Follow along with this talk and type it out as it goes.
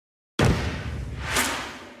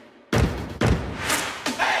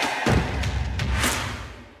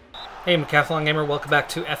Hey, Decathlon Gamer, welcome back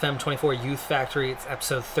to FM24 Youth Factory. It's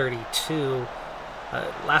episode 32.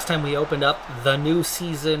 Last time we opened up the new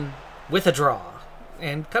season with a draw,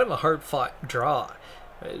 and kind of a hard-fought draw.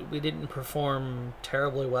 We didn't perform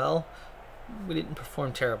terribly well. We didn't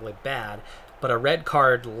perform terribly bad, but a red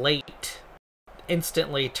card late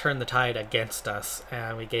instantly turned the tide against us,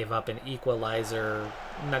 and we gave up an equalizer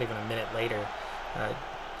not even a minute later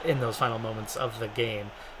in those final moments of the game.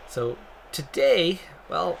 So today,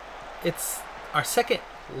 well, it's our second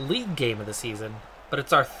league game of the season, but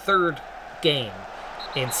it's our third game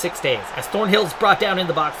in 6 days. As Thornhill's brought down in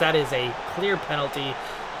the box, that is a clear penalty.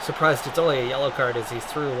 Surprised it's only a yellow card as he's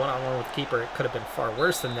through one-on-one with the keeper. It could have been far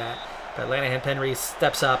worse than that. But Lanahan Penry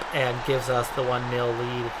steps up and gives us the 1-0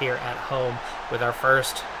 lead here at home with our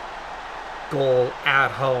first goal at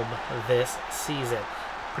home this season.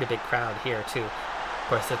 Pretty big crowd here too. Of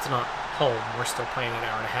course, it's not home. We're still playing an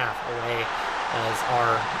hour and a half away as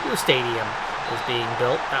our new stadium is being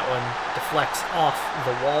built. That one deflects off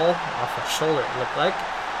the wall, off a shoulder it looked like,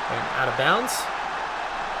 and out of bounds.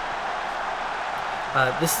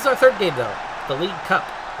 This is our third game though. The League Cup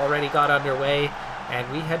already got underway, and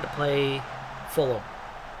we had to play Fulham,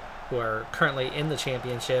 who are currently in the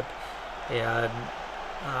championship, and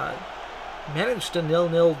managed a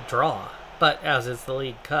 0-0 draw. But as it's the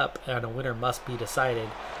League Cup and a winner must be decided,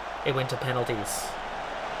 it went to penalties.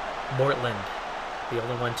 Mortland, the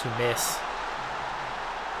only one to miss,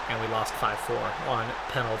 and we lost 5-4 on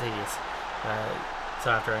penalties. So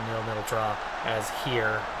after a 0-0 draw, as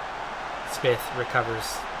here, Smith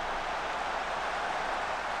recovers.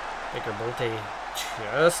 Baker Bolte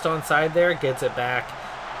just onside there, gets it back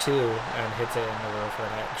to, and hits it in the roof of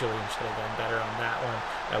the net. Julian should have done better on that one,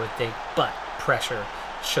 I would think, but pressure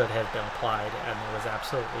should have been applied, and there was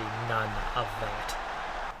absolutely none of that.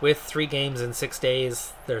 With 3 games in 6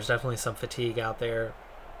 days, there's definitely some fatigue out there.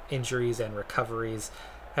 Injuries and recoveries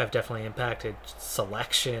have definitely impacted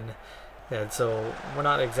selection. And so we're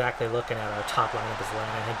not exactly looking at our top lineup as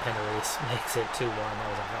Lanahan Penry makes it 2-1. That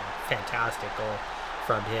was a fantastic goal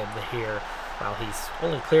from him here. While he's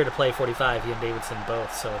only clear to play 45, he and Davidson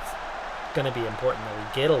both. So it's going to be important that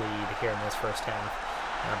we get a lead here in this first half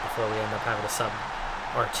before we end up having to sub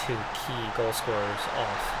our 2 key goal scorers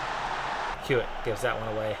off. Hewitt gives that one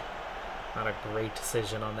away. Not a great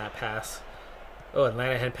decision on that pass. Oh, and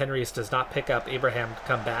Lanahan Penry does not pick up Abraham to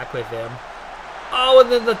come back with him. Oh,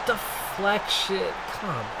 and then the deflection.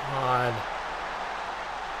 Come on.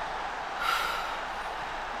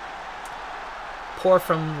 Poor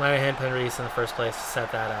from Lanahan Penry in the first place to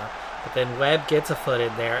set that up. But then Webb gets a foot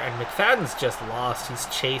in there, and McFadden's just lost. He's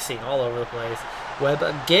chasing all over the place. Webb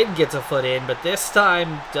again gets a foot in, but this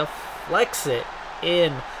time deflects it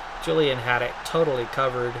in. Julian had it totally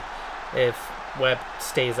covered if Webb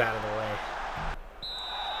stays out of the way.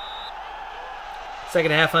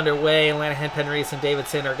 Second half underway. Lanahan Penry and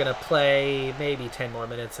Davidson are going to play maybe 10 more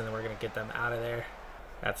minutes, and then we're going to get them out of there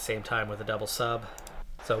at the same time with a double sub.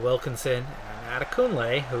 So Wilkinson and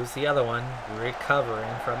Adekunle, who's the other one,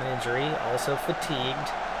 recovering from an injury, also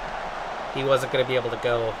fatigued. He wasn't going to be able to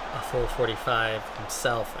go a full 45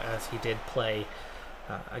 himself, as he did play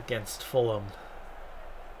against Fulham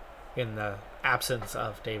in the absence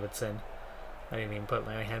of Davidson. I didn't even put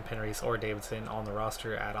Lanahan Penry or Davidson on the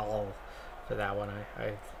roster at all for that one.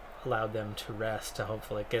 I allowed them to rest to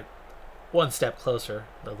hopefully get one step closer.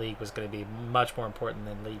 The league was going to be much more important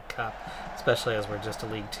than League Cup, especially as we're just a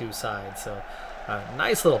League 2 side. So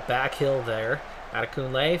nice little back hill there.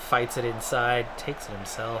 Adekunle fights it inside, takes it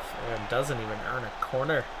himself, and doesn't even earn a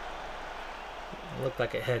corner. It looked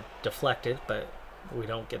like it had deflected, but we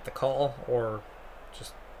don't get the call, or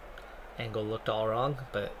just angle looked all wrong.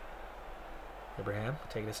 But Abraham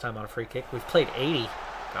taking his time on a free kick. We've played 80.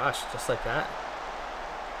 Gosh, just like that.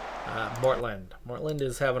 Mortland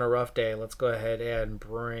is having a rough day. Let's go ahead and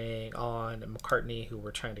bring on McCartney, who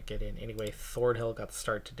we're trying to get in. Anyway, Thornhill got the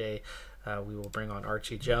start today. We will bring on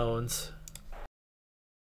Archie Jones.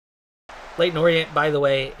 Leyton Orient, by the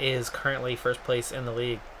way, is currently first place in the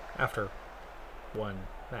league after 1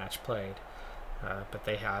 match played. But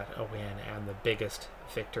they had a win and the biggest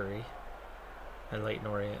victory. And Leyton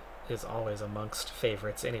Orient is always amongst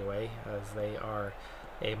favorites anyway, as they are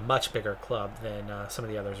a much bigger club than some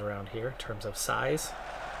of the others around here in terms of size.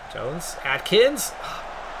 Jones, Atkins.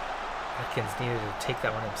 Atkins needed to take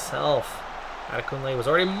that one himself. Adekunle was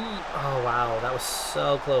already... Oh, wow, that was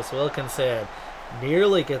so close. Wilkinson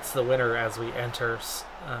nearly gets the winner as we enter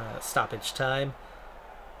stoppage time.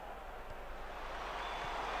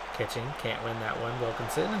 Kitching can't win that one.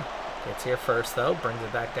 Wilkinson gets here first, though. Brings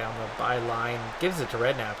it back down the byline. Gives it to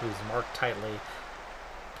Redknapp, who's marked tightly.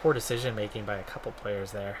 Poor decision-making by a couple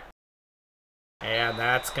players there. And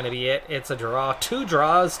that's going to be it. It's a draw. 2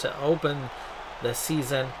 draws to open the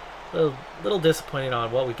season. A little disappointed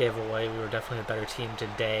on what we gave away. We were definitely a better team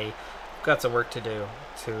today. We've got some work to do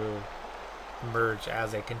to emerge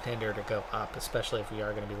as a contender to go up, especially if we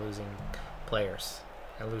are going to be losing players.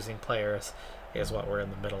 And losing players is what we're in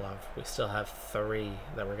the middle of. We still have 3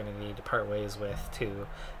 that we're going to need to part ways with to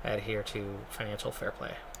adhere to financial fair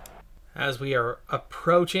play. As we are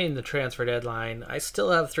approaching the transfer deadline, I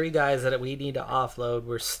still have 3 guys that we need to offload.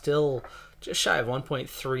 We're still just shy of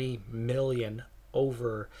 1.3 million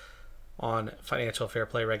over on financial fair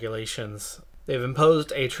play regulations. They've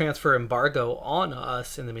imposed a transfer embargo on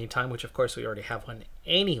us in the meantime, which of course we already have one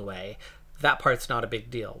anyway. That part's not a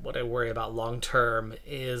big deal. What I worry about long term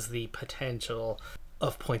is the potential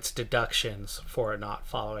of points deductions for not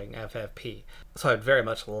following FFP. So I'd very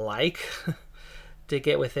much like to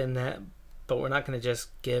get within that, but we're not going to just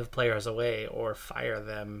give players away or fire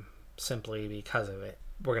them simply because of it.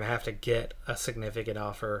 We're going to have to get a significant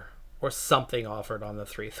offer or something offered on the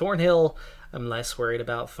 3. Thornhill, I'm less worried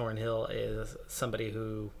about. Thornhill is somebody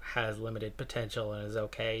who has limited potential and is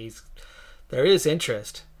okay. There is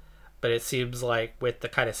interest, but it seems like with the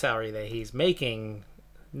kind of salary that he's making,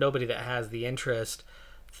 nobody that has the interest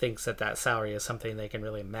thinks that that salary is something they can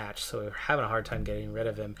really match. So we're having a hard time getting rid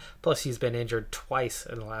of him. Plus, he's been injured twice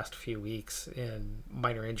in the last few weeks in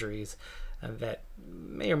minor injuries, and that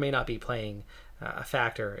may or may not be playing a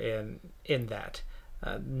factor in that.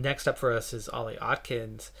 Next up for us is Ollie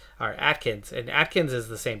Atkins, and Atkins is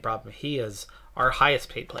the same problem. He is our highest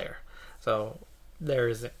paid player, so there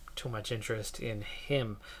isn't too much interest in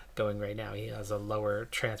him going right now. He has a lower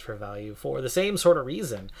transfer value for the same sort of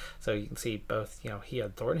reason. So you can see both, he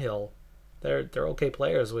and Thornhill, they're okay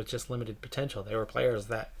players with just limited potential. They were players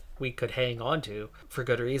that we could hang on to for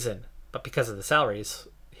good reason, but because of the salaries,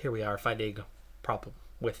 here we are finding a problem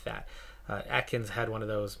with that. Atkins had one of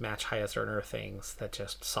those match highest earner things that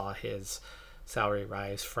just saw his salary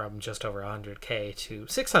rise from just over 100K to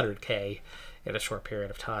 600K in a short period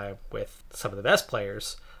of time, with some of the best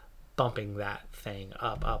players bumping that thing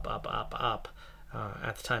up.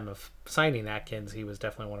 At the time of signing Atkins, he was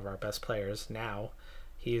definitely one of our best players. Now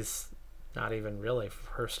he's not even really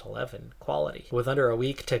first 11 quality. With under a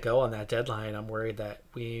week to go on that deadline, I'm worried that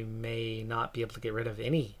we may not be able to get rid of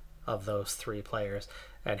any of those 3 players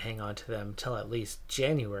and hang on to them till at least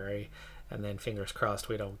January, and then fingers crossed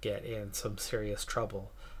we don't get in some serious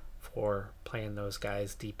trouble for playing those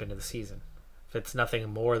guys deep into the season. If it's nothing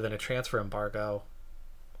more than a transfer embargo,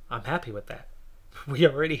 I'm happy with that. We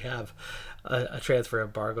already have a transfer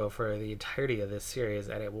embargo for the entirety of this series,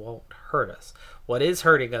 and it won't hurt us. What is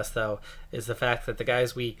hurting us, though, is the fact that the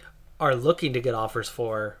guys we are looking to get offers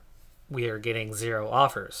for, we are getting 0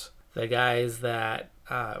 offers. The guys that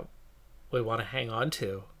we want to hang on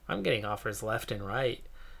to, I'm getting offers left and right.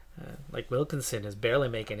 Like Wilkinson is barely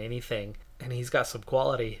making anything, and he's got some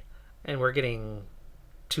quality, and we're getting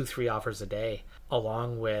 2-3 offers a day,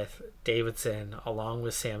 along with Davidson, along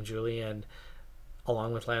with Sam Julian,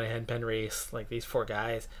 along with Lanahan Penreese, like these 4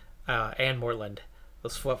 guys, and Mortland.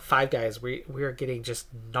 Those 5 guys, we are getting just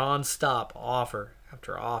non-stop offer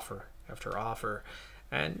after offer after offer.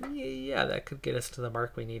 And yeah, that could get us to the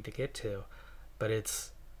mark we need to get to. But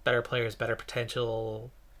it's better players, better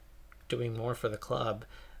potential, doing more for the club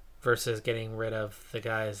versus getting rid of the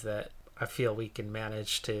guys that I feel we can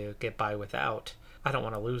manage to get by without. I don't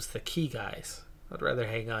want to lose the key guys. I'd rather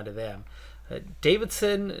hang on to them.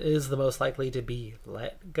 Davidson is the most likely to be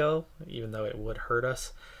let go, even though it would hurt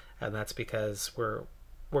us, and that's because we're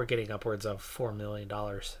getting upwards of $4 million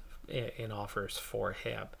in offers for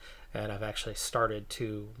him, and I've actually started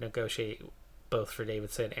to negotiate both for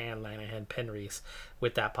Davidson and Lanahan Penreese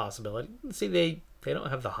with that possibility. See, they don't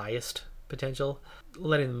have the highest potential.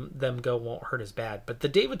 Letting them go won't hurt as bad, but the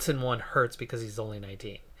Davidson one hurts because he's only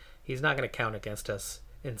 19. He's not going to count against us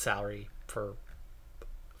in salary for a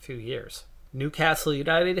few years. Newcastle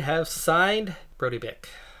United have signed Brody Bick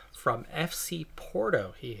from FC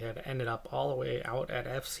Porto. He had ended up all the way out at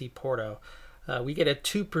FC Porto. We get a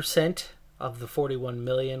 2% of the 41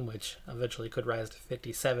 million, which eventually could rise to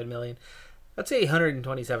 57 million. That's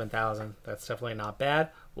 $127,000. That's definitely not bad.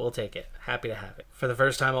 We'll take it. Happy to have it. For the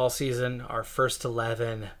first time all season, our first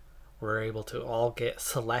 11, we're able to all get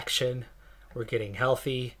selection. We're getting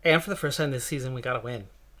healthy. And for the first time this season, we got a win.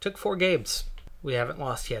 Took 4 games. We haven't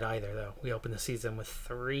lost yet either, though. We opened the season with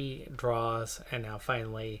 3 draws and now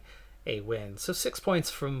finally a win. So 6 points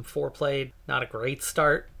from 4 played. Not a great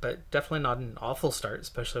start, but definitely not an awful start,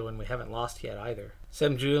 especially when we haven't lost yet either.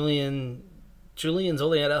 Sam Julian Julian's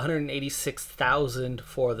only at 186,000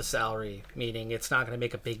 for the salary, meaning it's not going to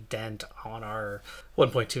make a big dent on our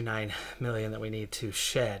 1.29 million that we need to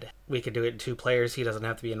shed. We could do it in 2 players. He doesn't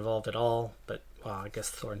have to be involved at all, but well, I guess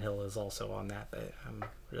Thornhill is also on that, but I'm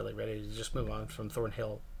really ready to just move on from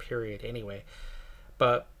Thornhill, period, anyway.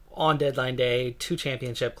 But on deadline day, 2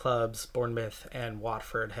 championship clubs, Bournemouth and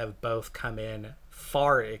Watford, have both come in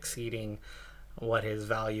far exceeding what his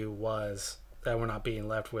value was. That we're not being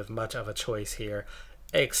left with much of a choice here,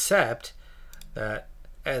 except that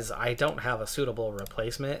as I don't have a suitable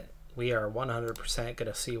replacement, we are 100% going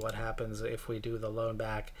to see what happens if we do the loan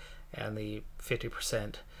back and the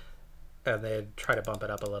 50%, and then try to bump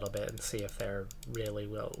it up a little bit and see if they're really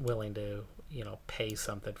willing to, pay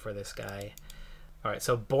something for this guy. All right,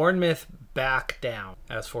 so Bournemouth back down.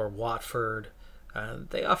 As for Watford,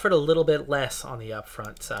 they offered a little bit less on the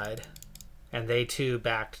upfront side, and they too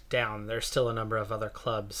backed down. There's still a number of other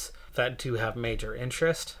clubs that do have major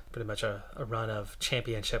interest. Pretty much a run of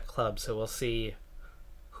championship clubs, so we'll see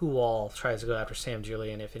who all tries to go after Sam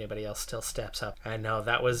Julian, if anybody else still steps up. And no,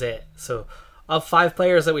 that was it. So of 5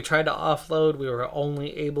 players that we tried to offload, we were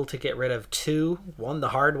only able to get rid of 2. One the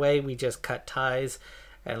hard way, we just cut ties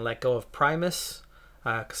and let go of Primus.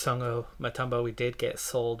 Kasongo Matumbo we did get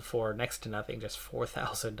sold for next to nothing, just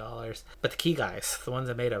 $4,000. But the key guys, the ones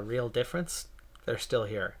that made a real difference, they're still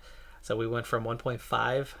here. So we went from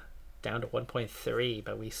 1.5 down to 1.3,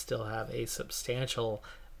 but we still have a substantial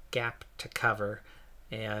gap to cover,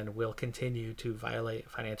 and we'll continue to violate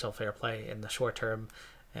financial fair play in the short term,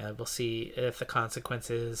 and we'll see if the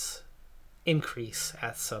consequences increase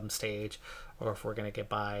at some stage or if we're going to get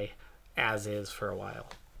by as is for a while.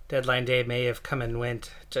 Deadline day may have come and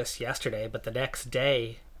went just yesterday, but the next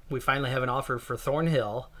day we finally have an offer for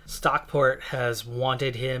Thornhill. Stockport has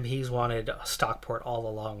wanted him. He's wanted Stockport all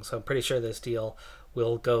along, so I'm pretty sure this deal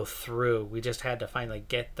will go through. We just had to finally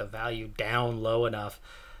get the value down low enough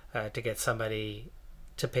to get somebody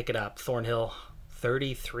to pick it up. Thornhill,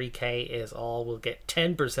 33K is all. We'll get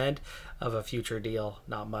 10% of a future deal,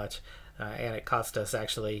 not much, and it cost us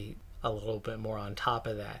actually a little bit more on top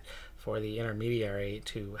of that for the intermediary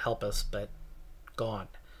to help us, but gone.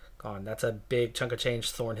 That's a big chunk of change.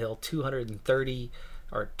 Thornhill, 230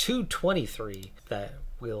 or 223 that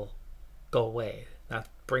will go away. That's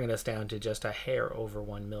bringing us down to just a hair over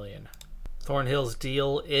 1 million. Thornhill's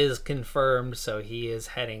deal is confirmed, so he is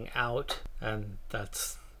heading out, and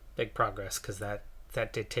that's big progress because that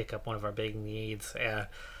did take up one of our big needs.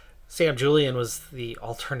 Sam Julian was the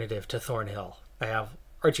alternative to Thornhill. I have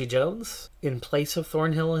Archie Jones in place of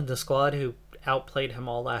Thornhill in the squad, who outplayed him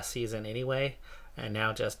all last season anyway, and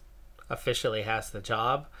now just officially has the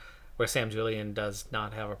job, where Sam Julian does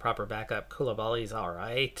not have a proper backup. Koulibaly's all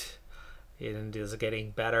right and is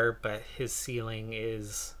getting better, but his ceiling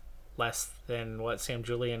is less than what Sam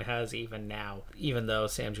Julian has even now. Even though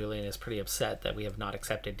Sam Julian is pretty upset that we have not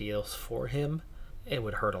accepted deals for him, it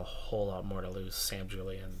would hurt a whole lot more to lose Sam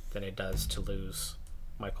Julian than it does to lose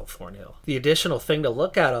Michael Thornhill. The additional thing to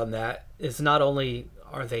look at on that is not only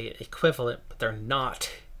are they equivalent, but they're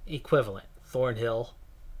not equivalent. Thornhill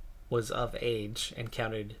was of age and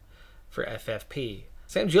counted for FFP.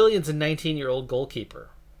 Sam Julian's a 19-year-old goalkeeper.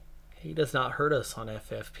 He does not hurt us on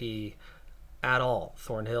FFP at all.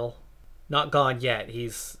 Thornhill, not gone yet.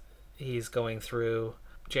 He's going through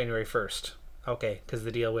January 1st. Okay, because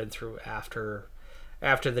the deal went through after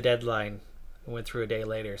the deadline. Went through a day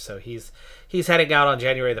later, so he's heading out on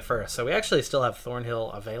January the 1st. So we actually still have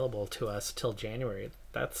Thornhill available to us till January.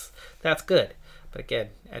 That's good. But again,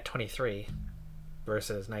 at 23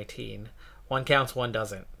 versus 19, one counts, one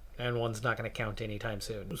doesn't, and one's not going to count anytime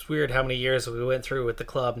soon. It was weird how many years we went through with the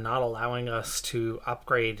club not allowing us to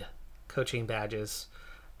upgrade coaching badges.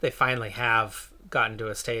 They finally have gotten to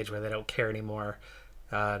a stage where they don't care anymore.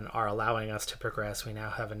 And are allowing us to progress. We now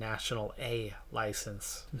have a National A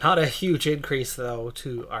license. Not a huge increase, though,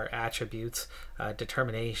 to our attributes.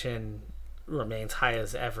 Determination remains high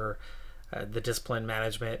as ever. The discipline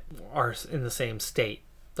management are in the same state.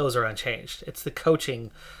 Those are unchanged. It's the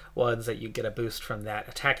coaching ones that you get a boost from that.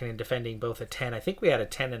 Attacking and defending, both a 10. I think we had a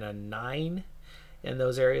 10 and a 9 in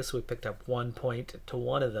those areas, so we picked up 1 point to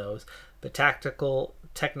one of those. The tactical,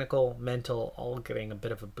 technical, mental, all getting a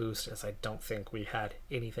bit of a boost, as I don't think we had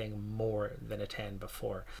anything more than a 10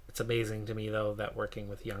 before. It's amazing to me, though, that working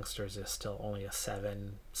with youngsters is still only a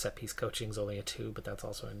 7. Set piece coaching is only a 2, but that's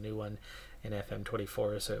also a new one in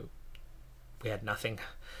FM24, so we had nothing.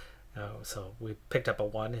 So we picked up a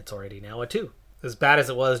 1. It's already now a 2. As bad as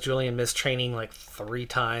it was, Julian missed training like 3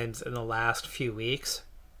 times in the last few weeks,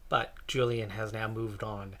 but Julian has now moved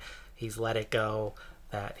on. He's let it go.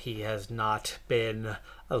 that he has not been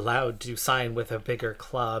allowed to sign with a bigger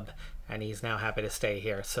club, and he's now happy to stay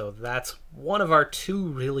here. So that's one of our 2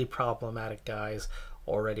 really problematic guys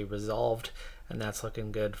already resolved, and that's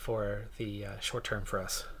looking good for the short term for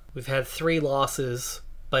us. We've had 3 losses,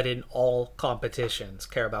 but in all competitions.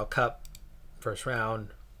 Carabao Cup, first round,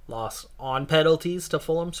 lost on penalties to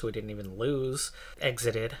Fulham, so we didn't even lose.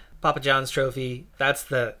 Exited. Papa John's Trophy, that's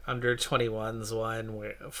the under-21s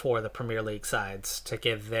one for the Premier League sides, to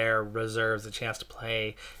give their reserves a chance to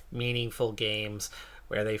play meaningful games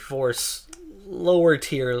where they force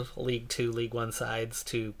lower-tier League 2, League 1 sides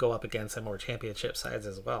to go up against them, or Championship sides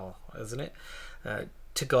as well, isn't it?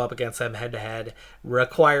 To go up against them head-to-head,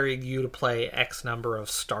 requiring you to play X number of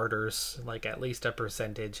starters, like at least a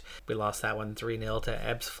percentage. We lost that one 3-0 to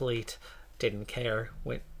Ebbsfleet. Didn't care.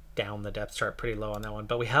 Went down the depth chart pretty low on that one.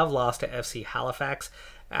 But we have lost to FC Halifax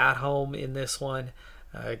at home in this one.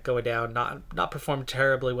 Going down, not performed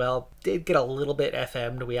terribly well. Did get a little bit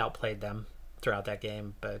FM'd. We outplayed them throughout that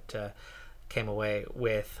game, but came away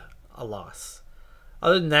with a loss.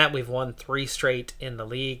 Other than that, we've won 3 straight in the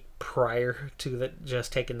league prior to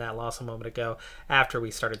just taking that loss a moment ago, after we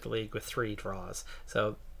started the league with 3 draws.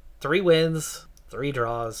 So 3 wins, 3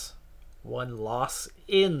 draws, 1 loss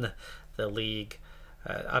in the league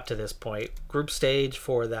up to this point. Group stage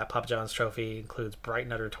for that Papa John's Trophy includes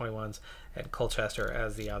Brighton under 21s and Colchester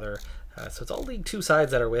as the other. So it's all League 2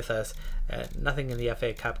 sides that are with us. Nothing in the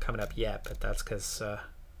FA Cup coming up yet, but that's because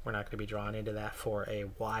we're not going to be drawn into that for a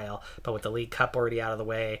while. But with the League Cup already out of the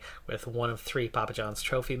way, with 1 of 3 Papa John's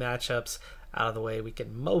Trophy matchups out of the way, we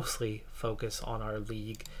can mostly focus on our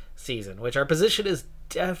league season, which our position is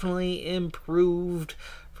definitely improved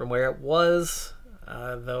from where it was,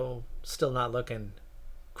 though still not looking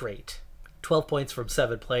great. 12 points from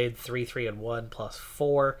 7 played, 3-3-1 plus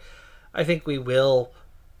 4. I think we will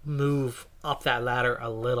move up that ladder a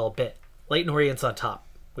little bit. Leyton Orient's on top.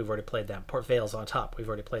 We've already played them. Port Vale's on top. We've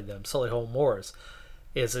already played them. Solihull Moors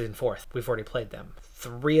is in 4th. We've already played them.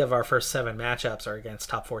 3 of our first 7 matchups are against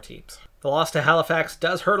top 4 teams. The loss to Halifax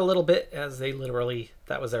does hurt a little bit, as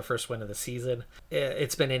that was their first win of the season.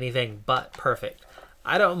 It's been anything but perfect.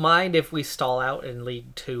 I don't mind if we stall out in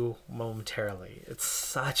League 2 momentarily. It's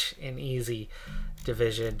such an easy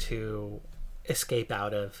division to escape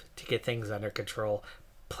out of, to get things under control.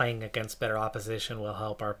 Playing against better opposition will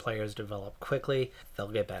help our players develop quickly. They'll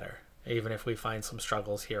get better, even if we find some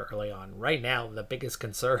struggles here early on. Right now, the biggest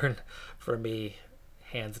concern for me,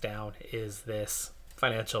 hands down, is this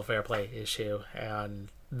financial fair play issue and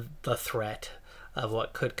the threat of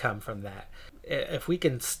what could come from that. If we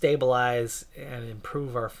can stabilize and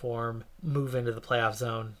improve our form, move into the playoff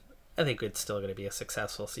zone, I think it's still going to be a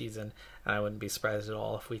successful season, and I wouldn't be surprised at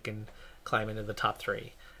all if we can climb into the top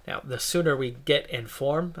 3. Now, the sooner we get in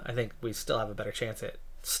form, I think we still have a better chance at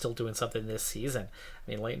still doing something this season. I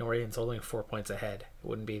mean, Leyton Orient's only 4 points ahead. It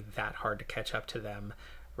wouldn't be that hard to catch up to them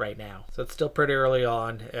right now. So it's still pretty early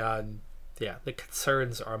on. Yeah, the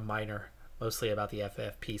concerns are minor, mostly about the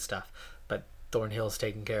FFP stuff. But Thornhill's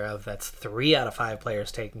taken care of. That's 3 out of 5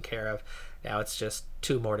 players taken care of. Now it's just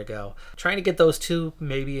 2 more to go. Trying to get those 2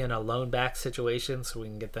 maybe in a loan back situation so we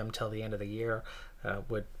can get them till the end of the year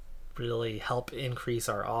would really help increase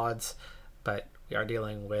our odds, but we are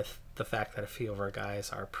dealing with the fact that a few of our guys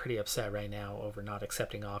are pretty upset right now over not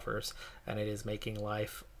accepting offers, and it is making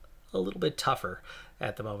life a little bit tougher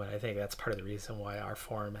at the moment. I think that's part of the reason why our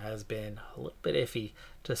form has been a little bit iffy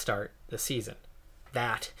to start the season.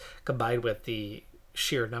 That, combined with the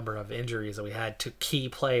sheer number of injuries that we had to key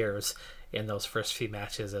players in those first few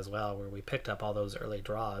matches as well, where we picked up all those early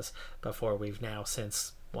draws before we've now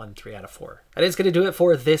since won 3 out of 4. That is going to do it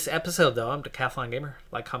for this episode, though. I'm Decathlon Gamer.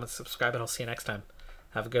 Like, comment, subscribe, and I'll see you next time.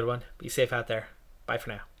 Have a good one. Be safe out there. Bye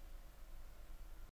for now.